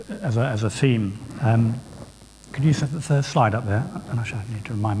as a theme. Could you set the first slide up there? And I shall need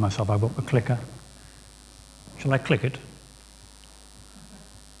to remind myself I've got the clicker. Shall I click it?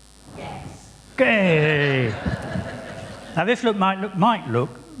 Yes. Okay. Now this might look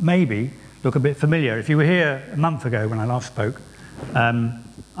a bit familiar. If you were here a month ago when I last spoke, I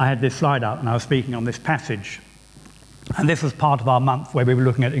had this slide up and I was speaking on this passage. And this was part of our month where we were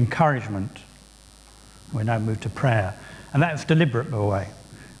looking at encouragement. We now moved to prayer. And that was deliberate, by the way.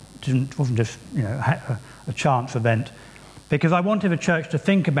 It wasn't just a chance event. Because I wanted the church to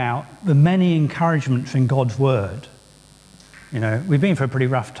think about the many encouragements in God's Word. We've been through a pretty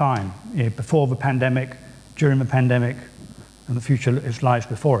rough time. Before the pandemic, during the pandemic, and the future lies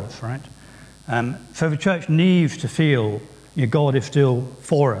before us, right? So the church needs to feel God is still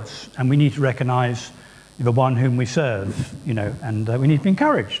for us, and we need to recognise the one whom we serve, and we need to be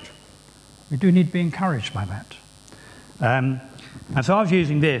encouraged. We do need to be encouraged by that. And so I was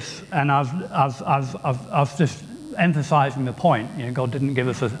using this, and I was just emphasising the point. God didn't give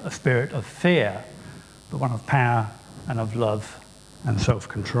us a spirit of fear, but one of power and of love and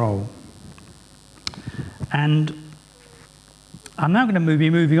self-control. And I'm now going to be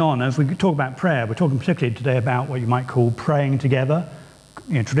moving on. As we talk about prayer, we're talking particularly today about what you might call praying together.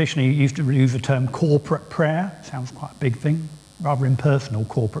 Traditionally, you used to use the term corporate prayer. Sounds quite a big thing. Rather impersonal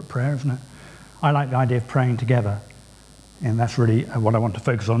corporate prayer, isn't it? I like the idea of praying together. And that's really what I want to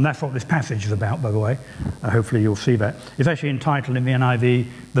focus on. That's what this passage is about, by the way. Hopefully you'll see that. It's actually entitled in the NIV,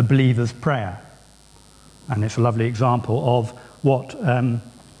 The Believer's Prayer. And it's a lovely example of what,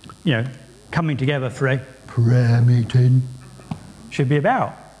 coming together for a prayer meeting should be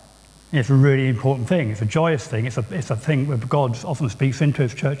about. It's a really important thing. It's a joyous thing. It's a thing where God often speaks into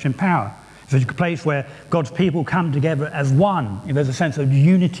his church in power. It's a place where God's people come together as one. There's a sense of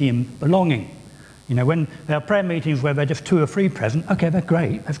unity and belonging. When there are prayer meetings where there are just 2 or 3 present, okay, that's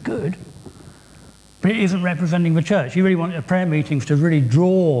great, that's good. But it isn't representing the church. You really want your prayer meetings to really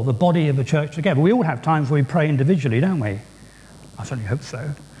draw the body of the church together. We all have times where we pray individually, don't we? I certainly hope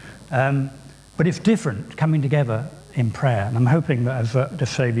so. But it's different coming together in prayer. And I'm hoping that as I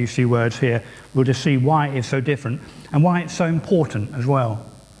just say these few words here, we'll just see why it's so different and why it's so important as well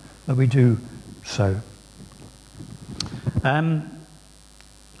that we do so. I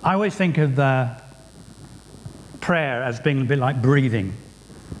always think of prayer as being a bit like breathing.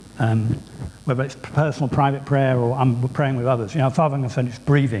 Whether it's personal, private prayer, or I'm praying with others. Father, I'm saying it's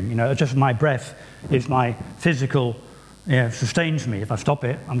breathing. Just my breath is my physical, sustains me. If I stop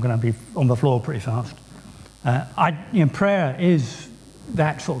it, I'm going to be on the floor pretty fast. Prayer is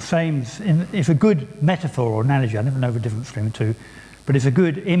that sort of same. It's a good metaphor or analogy. I never know the difference between the two, but it's a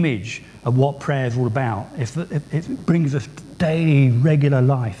good image of what prayer is all about. It brings us daily, regular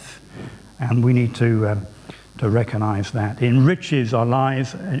life, and we need to recognise that. It enriches our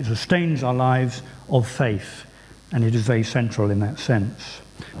lives, and it sustains our lives of faith, and it is very central in that sense.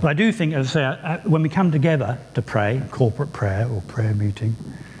 But I do think, as I say, when we come together to pray, corporate prayer or prayer meeting,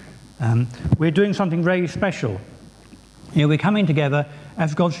 we're doing something very special. We're coming together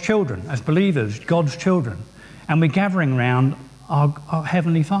as God's children, as believers, God's children, and we're gathering around our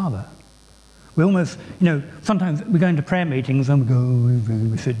Heavenly Father. We almost, sometimes we go into prayer meetings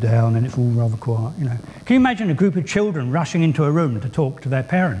and we sit down and it's all rather quiet, Can you imagine a group of children rushing into a room to talk to their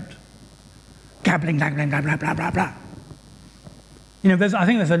parent? Gabbling, blah, blah, blah, blah, blah, blah. I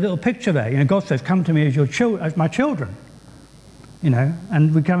think there's a little picture there. God says, come to me as my children.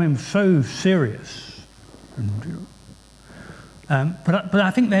 And we come in so serious. But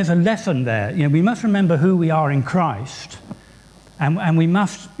I think there's a lesson there. We must remember who we are in Christ. And we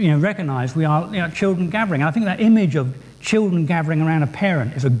must, recognise we are children gathering. I think that image of children gathering around a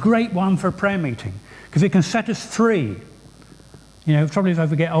parent is a great one for a prayer meeting because it can set us free. Probably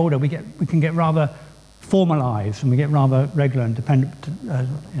as we get older, we can get rather formalised and we get rather regular and dependent.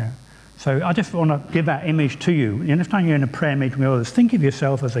 So I just want to give that image to you. Next time you're in a prayer meeting with others, think of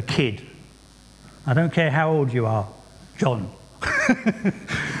yourself as a kid. I don't care how old you are, John.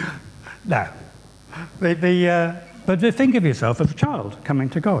 No. But think of yourself as a child coming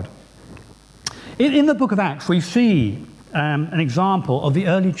to God. In the book of Acts, we see an example of the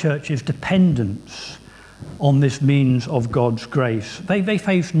early church's dependence on this means of God's grace. They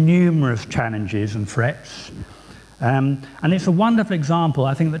faced numerous challenges and threats. And it's a wonderful example,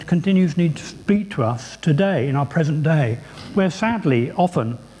 I think, that continues to need to speak to us today, in our present day, where sadly,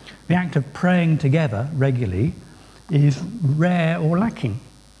 often, the act of praying together regularly is rare or lacking.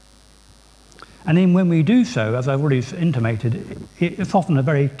 And then when we do so, as I've already intimated, it's often a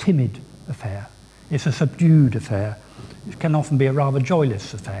very timid affair. It's a subdued affair. It can often be a rather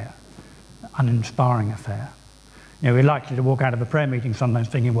joyless affair, uninspiring affair. You know, we're likely to walk out of a prayer meeting sometimes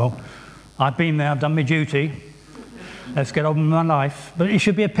thinking, well, I've been there, I've done my duty, let's get on with my life. But it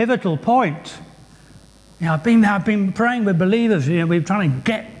should be a pivotal point. You know, I've been there, I've been praying with believers, you know, we're trying to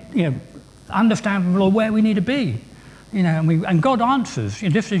get, you know, understand, Lord, where we need to be. You know, and God answers. You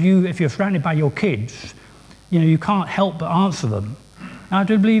know, just as if you're surrounded by your kids, you know, you can't help but answer them. And I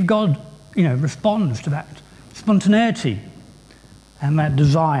do believe God, you know, responds to that spontaneity and that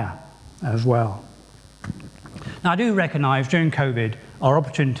desire as well. Now, I do recognise during COVID, our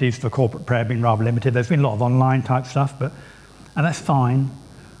opportunities for corporate prayer have been rather limited. There's been a lot of online type stuff, and that's fine,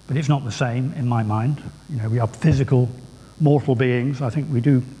 but it's not the same in my mind. You know, we are physical, mortal beings. I think we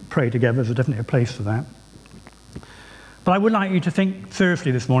do pray together. There's definitely a place for that. But I would like you to think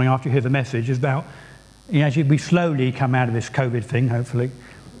seriously this morning after you hear the message about, you know, as we slowly come out of this COVID thing, hopefully,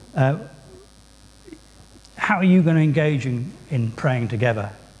 how are you going to engage in praying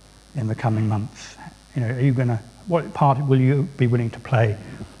together in the coming months? You know, what part will you be willing to play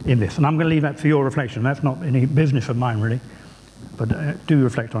in this? And I'm going to leave that for your reflection. That's not any business of mine, really. But do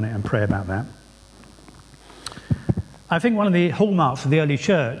reflect on it and pray about that. I think one of the hallmarks of the early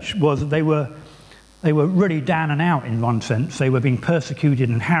church was that they were really down and out in one sense. They were being persecuted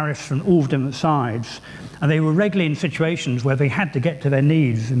and harassed from all different sides. And they were regularly in situations where they had to get to their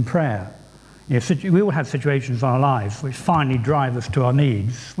knees in prayer. You know, we all have situations in our lives which finally drive us to our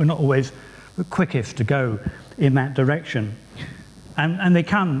needs. We're not always the quickest to go in that direction. And they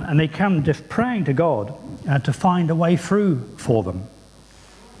come just praying to God to find a way through for them.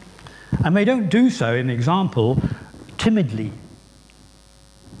 And they don't do so, in the example, timidly.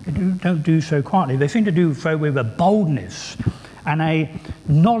 They don't do so quietly. They seem to do so with a boldness and a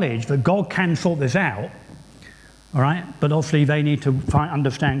knowledge that God can sort this out. All right? But obviously they need to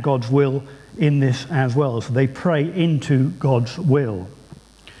understand God's will in this as well. So they pray into God's will.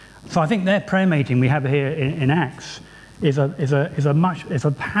 So I think their prayer meeting we have here in Acts is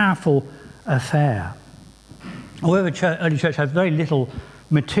a powerful affair. Although the early church has very little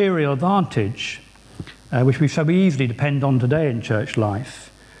material advantage, which we so easily depend on today in church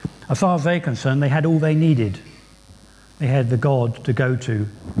life, as far as they're concerned, they had all they needed. They had the God to go to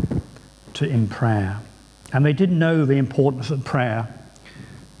in prayer. And they did know the importance of prayer,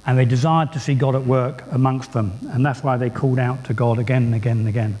 and they desired to see God at work amongst them. And that's why they called out to God again and again and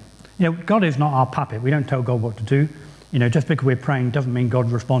again. You know, God is not our puppet. We don't tell God what to do. You know, just because we're praying doesn't mean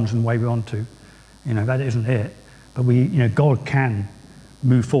God responds in the way we want to. You know, that isn't it. But God can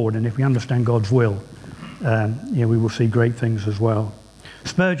move forward, and if we understand God's will, we will see great things as well.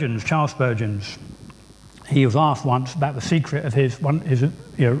 Charles Spurgeon, he was asked once about the secret of his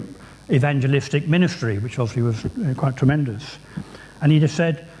evangelistic ministry, which obviously was quite tremendous. And he just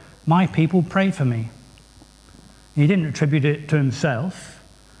said, "My people pray for me." He didn't attribute it to himself,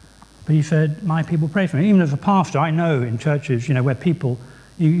 but he said, "My people pray for me." Even as a pastor, I know in churches, you know, where people,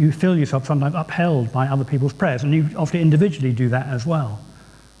 you feel yourself sometimes upheld by other people's prayers, and you often individually do that as well.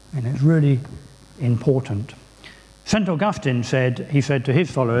 And it's really important. St. Augustine said to his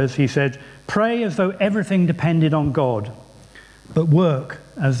followers, he said, "Pray as though everything depended on God, but work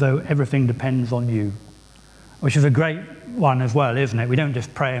as though everything depends on you." Which is a great one as well, isn't it? We don't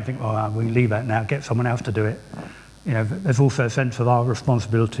just pray and think, "Oh, we leave that now, get someone else to do it." You know, there's also a sense of our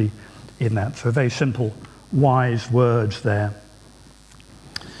responsibility in that. So very simple, wise words there.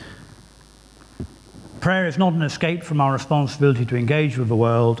 Prayer is not an escape from our responsibility to engage with the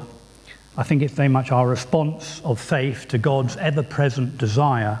world. I think it's very much our response of faith to God's ever-present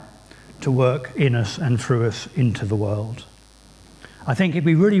desire to work in us and through us into the world. I think if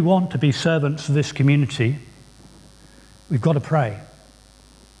we really want to be servants of this community, we've got to pray.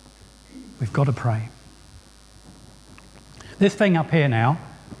 We've got to pray. This thing up here now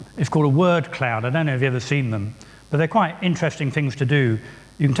is called a word cloud. I don't know if you've ever seen them, but they're quite interesting things to do.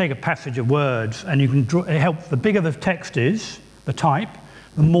 You can take a passage of words and you can draw, it helps, the bigger the text is, the type,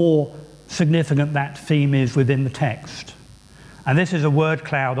 the more significant that theme is within the text. And this is a word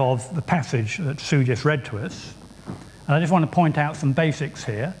cloud of the passage that Sue just read to us. And I just want to point out some basics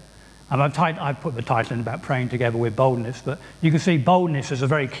here. And I've put the title in about praying together with boldness, but you can see boldness is a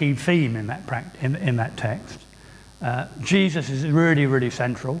very key theme in that text. Jesus is really, really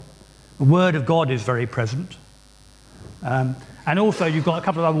central. The Word of God is very present. And also you've got a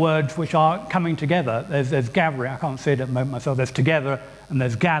couple of other words which are coming together. There's gathering. I can't see it at the moment myself. There's together and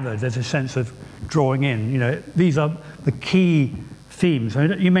there's gathered. There's a sense of drawing in. You know, these are the key themes. I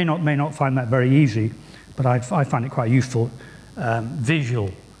mean, you may not find that very easy, but I find it quite useful.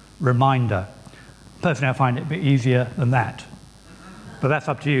 Visual reminder. Personally, I find it a bit easier than that. But that's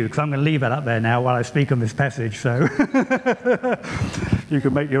up to you, because I'm going to leave that up there now while I speak on this passage, so you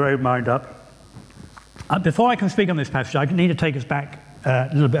can make your own mind up. Before I can speak on this passage, I need to take us back a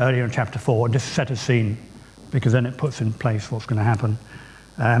little bit earlier in chapter 4 and just set a scene, because then it puts in place what's going to happen.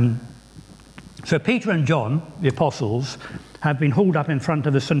 So Peter and John, the apostles, have been hauled up in front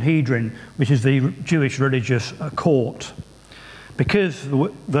of the Sanhedrin, which is the Jewish religious court, because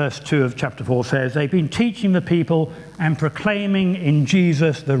verse 2 of chapter 4 says, they've been teaching the people and proclaiming in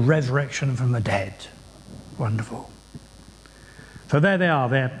Jesus the resurrection from the dead. Wonderful. So there they are,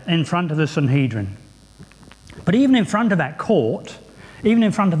 they're in front of the Sanhedrin. But even in front of that court, even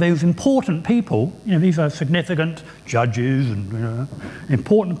in front of those important people, these are significant judges and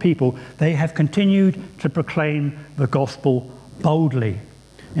important people, they have continued to proclaim the gospel boldly.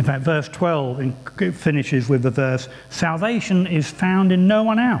 In fact, verse 12 finishes with the verse, salvation is found in no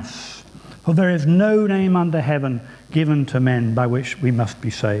one else, for there is no name under heaven given to men by which we must be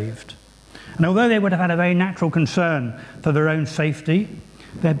saved. And although they would have had a very natural concern for their own safety,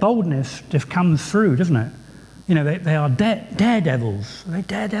 their boldness just comes through, doesn't it? They are daredevils. Are they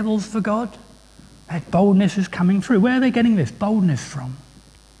daredevils for God? That boldness is coming through. Where are they getting this boldness from?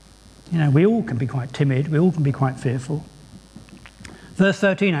 We all can be quite timid. We all can be quite fearful. Verse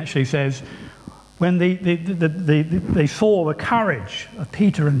 13 actually says, when they saw the courage of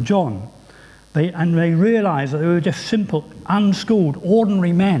Peter and John, they realized that they were just simple, unschooled,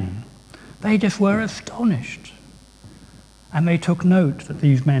 ordinary men, they just were astonished. And they took note that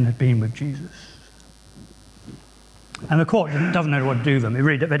these men had been with Jesus. And the court doesn't know what to do with them. They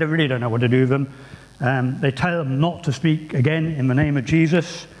really don't know what to do with them. They tell them not to speak again in the name of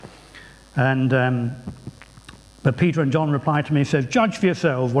Jesus. But Peter and John reply to me and says, judge for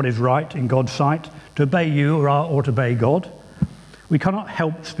yourselves what is right in God's sight, to obey you or to obey God. We cannot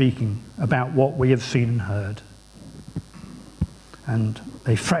help speaking about what we have seen and heard. And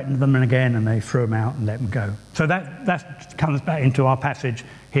they threatened them again, and they threw them out and let them go. So that comes back into our passage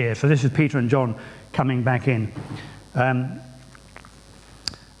here. So this is Peter and John coming back in.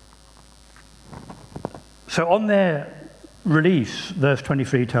 So on their release, verse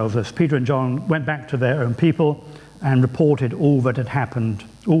 23 tells us, Peter and John went back to their own people and reported all that had happened,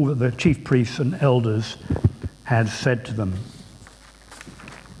 all that the chief priests and elders had said to them.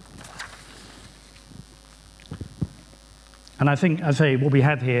 And I think, as I say, what we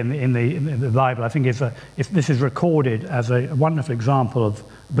have here in the Bible, I think this is recorded as a wonderful example of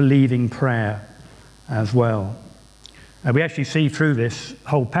believing prayer as well. We actually see through this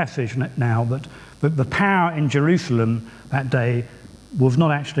whole passage now that the power in Jerusalem that day was not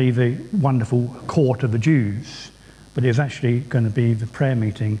actually the wonderful court of the Jews, but it was actually going to be the prayer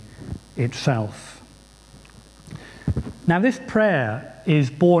meeting itself. Now this prayer is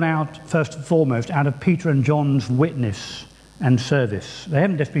born out, first and foremost, out of Peter and John's witness and service. They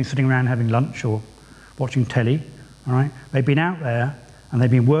haven't just been sitting around having lunch or watching telly, all right? They've been out there and they've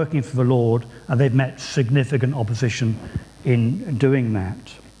been working for the Lord, and they've met significant opposition in doing that.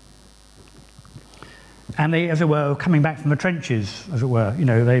 And they, as it were, are coming back from the trenches, as it were.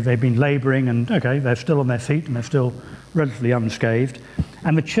 They've been labouring, and okay, they're still on their feet and they're still relatively unscathed.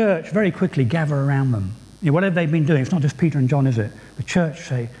 And the church very quickly gather around them. Whatever they've been doing, it's not just Peter and John, is it? The church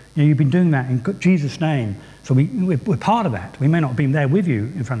say, you've been doing that in Jesus' name, so we're part of that. We may not have been there with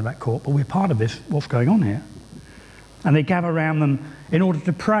you in front of that court, but we're part of this, what's going on here. And they gather around them in order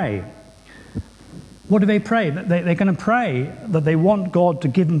to pray. What do they pray? They're going to pray that they want God to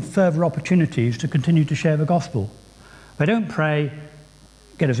give them further opportunities to continue to share the gospel. They don't pray,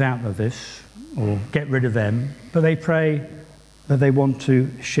 get us out of this, or get rid of them, but they pray that they want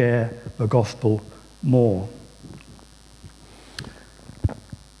to share the gospel more.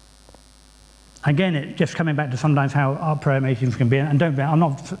 Again, it just coming back to sometimes how our prayer meetings can be, and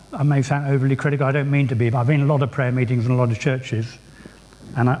I may sound overly critical, I don't mean to be, but I've been in a lot of prayer meetings in a lot of churches,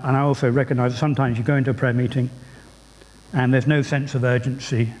 and I also recognise that sometimes you go into a prayer meeting and there's no sense of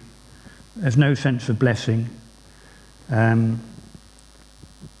urgency, there's no sense of blessing.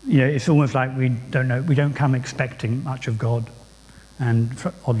 It's almost like we don't come expecting much of God, and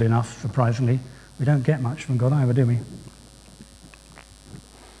oddly enough, surprisingly, we don't get much from God either, do we?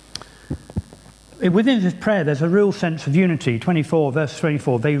 Within this prayer, there's a real sense of unity. 24, verse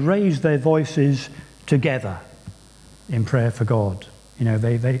 24, they raised their voices together in prayer for God.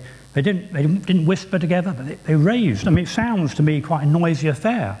 They didn't whisper together, but they raised. I mean, it sounds to me quite a noisy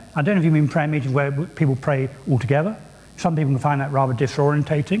affair. I don't know if you've been in prayer meetings where people pray all together. Some people can find that rather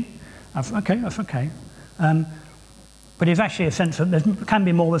disorientating. That's okay. But it's actually a sense of, there can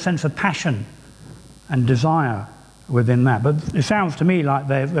be more of a sense of passion and desire within that. But it sounds to me like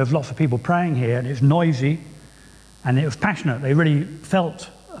there's lots of people praying here, and it's noisy, and it was passionate. They really felt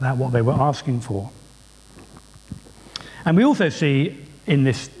about what they were asking for. And we also see in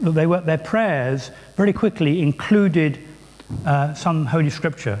this. Their prayers very quickly included some Holy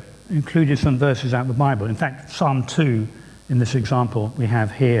Scripture, included some verses out of the Bible. In fact, Psalm 2 in this example we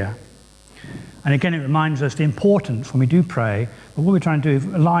have here. And again, it reminds us the importance when we do pray, but what we're trying to do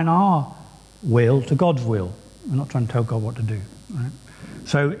is align our will to God's will. We're not trying to tell God what to do. Right?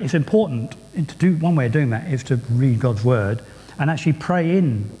 So it's important to do. One way of doing that is to read God's word and actually pray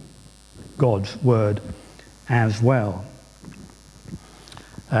in God's word as well.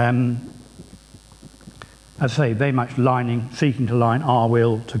 As I say, very much seeking to line our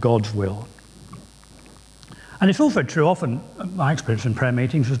will to God's will. And it's also true, often, my experience in prayer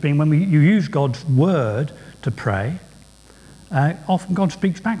meetings has been when you use God's word to pray, often God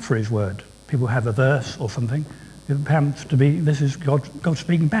speaks back for his word. People have a verse or something. It happens to be, this is God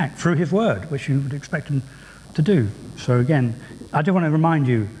speaking back through his word, which you would expect him to do. So again, I do want to remind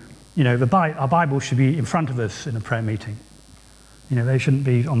you, our Bible should be in front of us in a prayer meeting. They shouldn't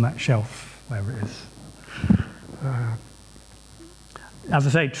be on that shelf, wherever it is. As I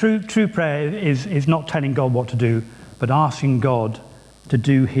say, true prayer is not telling God what to do, but asking God to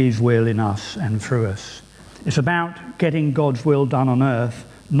do his will in us and through us. It's about getting God's will done on earth,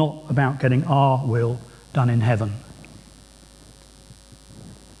 not about getting our will done in heaven.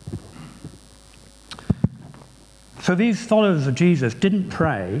 So these followers of Jesus didn't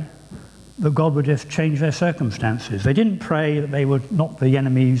pray that God would just change their circumstances. They didn't pray that they would knock the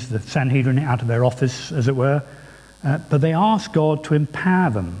enemies, the Sanhedrin, out of their office, as it were. But they asked God to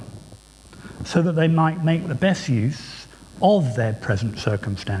empower them so that they might make the best use of their present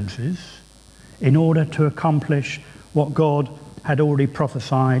circumstances in order to accomplish what God had already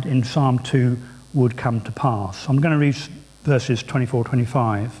prophesied in Psalm 2 would come to pass. I'm going to read verses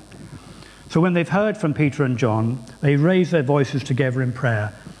 24-25. So when they've heard from Peter and John, they raise their voices together in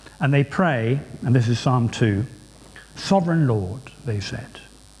prayer, and they pray, and this is Psalm 2, "Sovereign Lord," they said,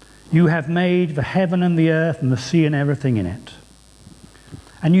 "you have made the heaven and the earth and the sea and everything in it.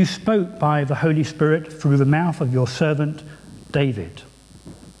 And you spoke by the Holy Spirit through the mouth of your servant David."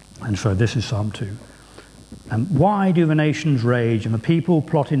 And so this is Psalm 2. "And why do the nations rage and the people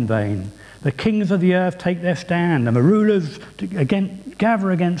plot in vain? The kings of the earth take their stand, and the rulers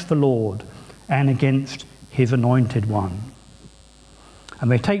gather against the Lord and against his anointed one." And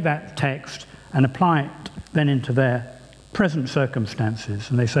they take that text and apply it then into their present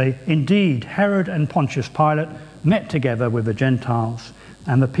circumstances. And they say, "Indeed, Herod and Pontius Pilate met together with the Gentiles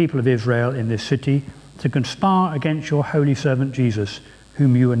and the people of Israel in this city to conspire against your holy servant Jesus,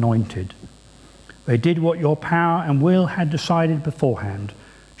 whom you anointed. They did what your power and will had decided beforehand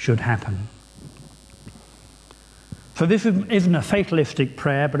should happen." So this isn't a fatalistic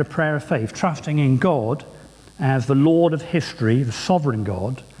prayer, but a prayer of faith, trusting in God as the Lord of history, the sovereign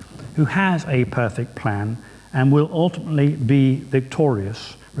God, who has a perfect plan and will ultimately be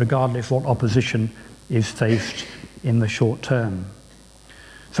victorious, regardless what opposition is faced in the short term.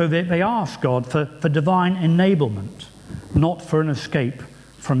 So they ask God for divine enablement, not for an escape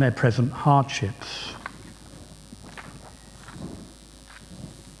from their present hardships.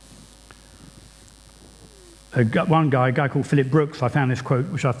 One guy, a guy called Philip Brooks, I found this quote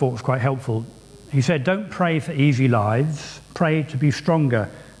which I thought was quite helpful. He said, "Don't pray for easy lives, pray to be stronger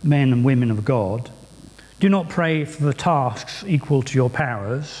men and women of God. Do not pray for the tasks equal to your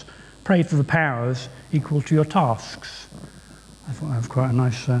powers, pray for the powers equal to your tasks." I thought that was quite a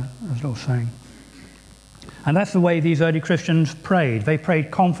nice little saying. And that's the way these early Christians prayed. They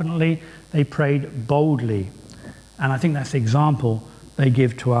prayed confidently, they prayed boldly. And I think that's the example they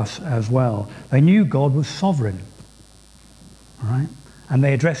give to us as well. They knew God was sovereign, right? And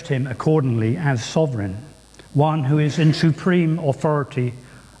they addressed him accordingly as sovereign, one who is in supreme authority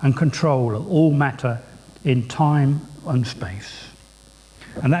and control of all matter in time and space.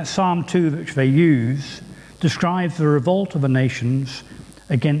 And that Psalm 2 which they use describes the revolt of the nations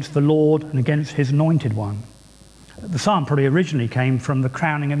against the Lord and against his anointed one. The psalm probably originally came from the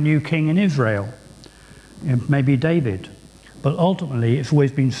crowning of a new king in Israel, maybe David. But ultimately, it's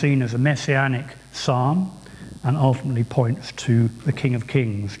always been seen as a messianic psalm and ultimately points to the King of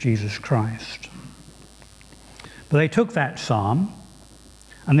Kings, Jesus Christ. But they took that psalm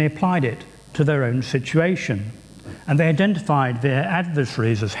and they applied it to their own situation. And they identified their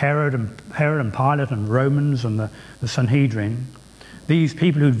adversaries as Herod and Pilate and Romans and the Sanhedrin. These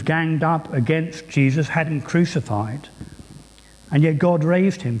people who'd ganged up against Jesus, had him crucified. And yet God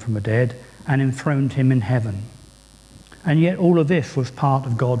raised him from the dead and enthroned him in heaven. And yet all of this was part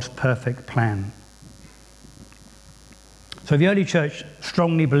of God's perfect plan. So the early church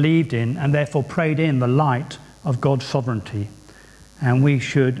strongly believed in and therefore prayed in the light of God's sovereignty. And we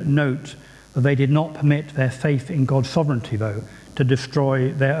should note that they did not permit their faith in God's sovereignty, though, to to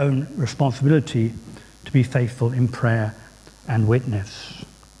destroy their own responsibility to be faithful in prayer and witness.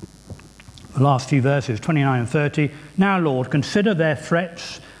 The last few verses, 29 and 30. Now, Lord, consider their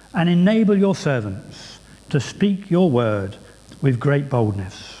threats and enable your servants to speak your word with great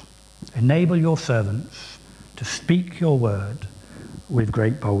boldness. Enable your servants to speak your word with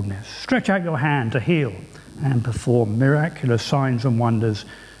great boldness. Stretch out your hand to heal and perform miraculous signs and wonders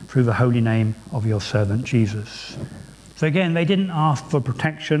through the holy name of your servant Jesus. So again, they didn't ask for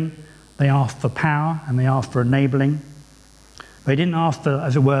protection, they asked for power and they asked for enabling. They didn't ask for,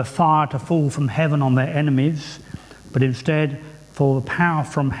 as it were, fire to fall from heaven on their enemies, but instead for the power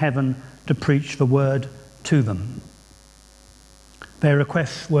from heaven to preach the word to them. Their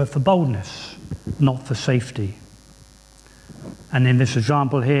requests were for boldness, not for safety. And in this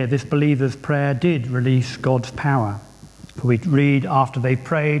example here, this believer's prayer did release God's power. For we read, after they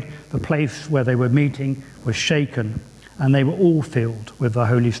prayed, the place where they were meeting was shaken, and they were all filled with the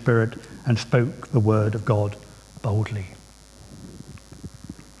Holy Spirit and spoke the word of God boldly.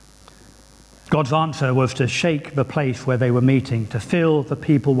 God's answer was to shake the place where they were meeting, to fill the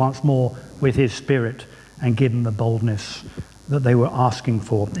people once more with his Spirit and give them the boldness that they were asking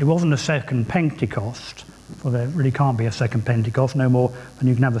for. It wasn't a second Pentecost, for there really can't be a second Pentecost, no more than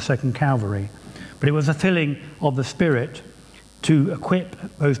you can have a second Calvary. But it was a filling of the Spirit to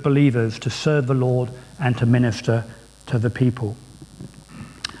equip those believers to serve the Lord and to minister to the people.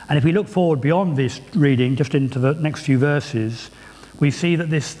 And if we look forward beyond this reading, just into the next few verses, we see that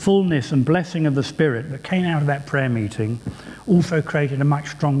this fullness and blessing of the Spirit that came out of that prayer meeting also created a much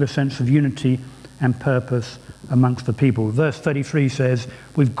stronger sense of unity and purpose amongst the people. Verse 33 says,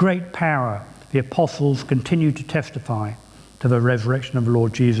 with great power the apostles continued to testify to the resurrection of the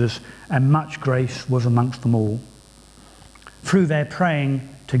Lord Jesus, and much grace was amongst them all. Through their praying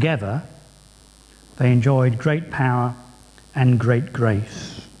together, they enjoyed great power and great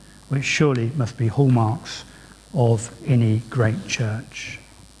grace, which surely must be hallmarks of any great church.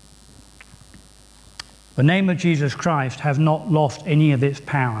 The name of Jesus Christ has not lost any of its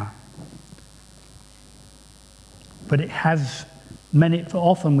power, but it has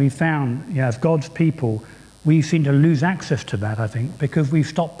often we found, as God's people, we seem to lose access to that, I think, because we've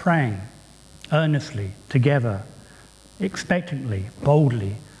stopped praying earnestly, together, expectantly,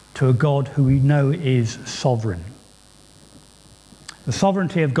 boldly, to a God who we know is sovereign. The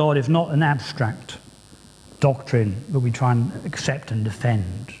sovereignty of God is not an abstract doctrine that we try and accept and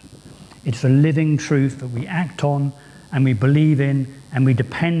defend. It's a living truth that we act on and we believe in and we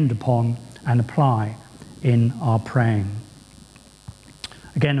depend upon and apply in our praying.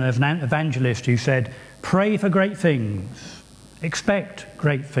 Again, there's an evangelist who said, pray for great things, expect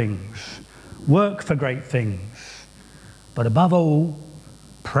great things, work for great things, but above all,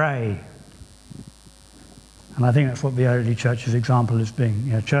 pray. And I think that's what the early church's example has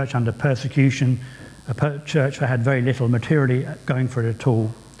been. A church under persecution, a church that had very little materially going for it at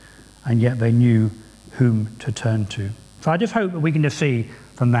all, and yet they knew whom to turn to. So I just hope that we can just see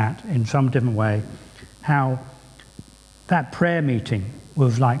from that in some different way how that prayer meeting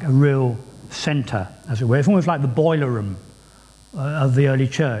was like a real centre, as it were. It's almost like the boiler room of the early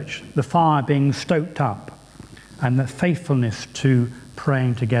church, the fire being stoked up, and the faithfulness to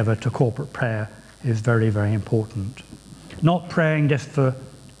praying together, to corporate prayer, is very, very important. Not praying just for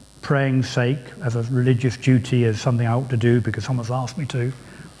praying's sake, as a religious duty, as something I ought to do because someone's asked me to,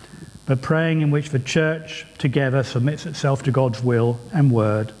 but praying in which the church together submits itself to God's will and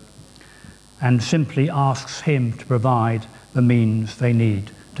word and simply asks him to provide the means they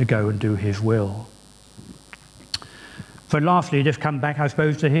need to go and do his will. So lastly, just come back, I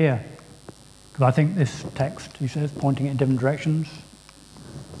suppose, to here, because I think this text, he says, pointing in different directions.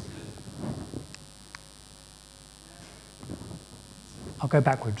 I'll go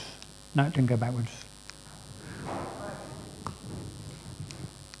backwards. No, it didn't go backwards.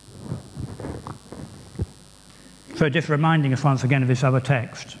 So just reminding us once again of this other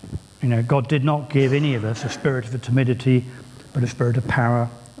text. God did not give any of us a spirit of timidity, but a spirit of power,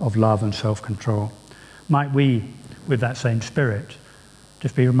 of love and self-control. Might we, with that same spirit,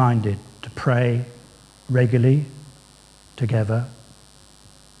 just be reminded to pray regularly, together,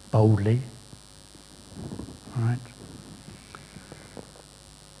 boldly, all right?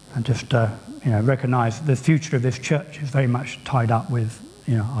 And just recognise the future of this church is very much tied up with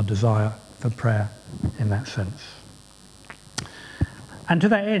our desire for prayer in that sense. And to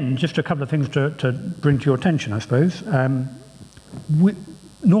that end, just a couple of things to bring to your attention, I suppose.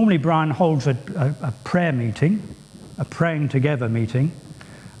 Normally Brian holds a prayer meeting, a praying together meeting,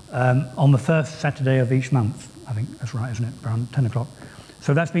 on the first Saturday of each month. I think that's right, isn't it, around 10 o'clock.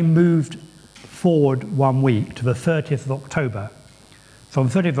 So that's been moved forward 1 week to the 30th of October So on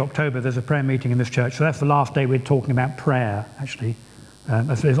the 30th of October, there's a prayer meeting in this church. So that's the last day we're talking about prayer, actually.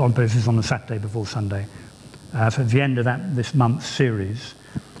 This is on the Saturday before Sunday. So it's the end of this month's series.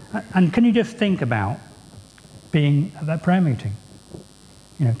 And can you just think about being at that prayer meeting?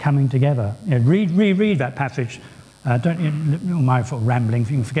 You know, coming together. You know, reread that passage. My sort of rambling, you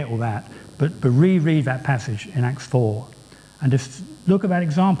can forget all that. But reread that passage in Acts 4. And just look at that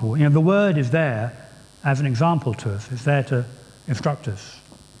example. You know, the word is there as an example to us. It's there to instruct us.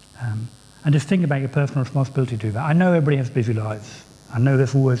 And just think about your personal responsibility to do that. I know everybody has busy lives. I know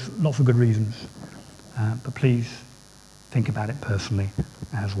there's always lots of good reasons. But please think about it personally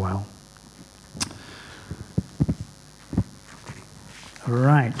as well.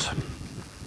 Right.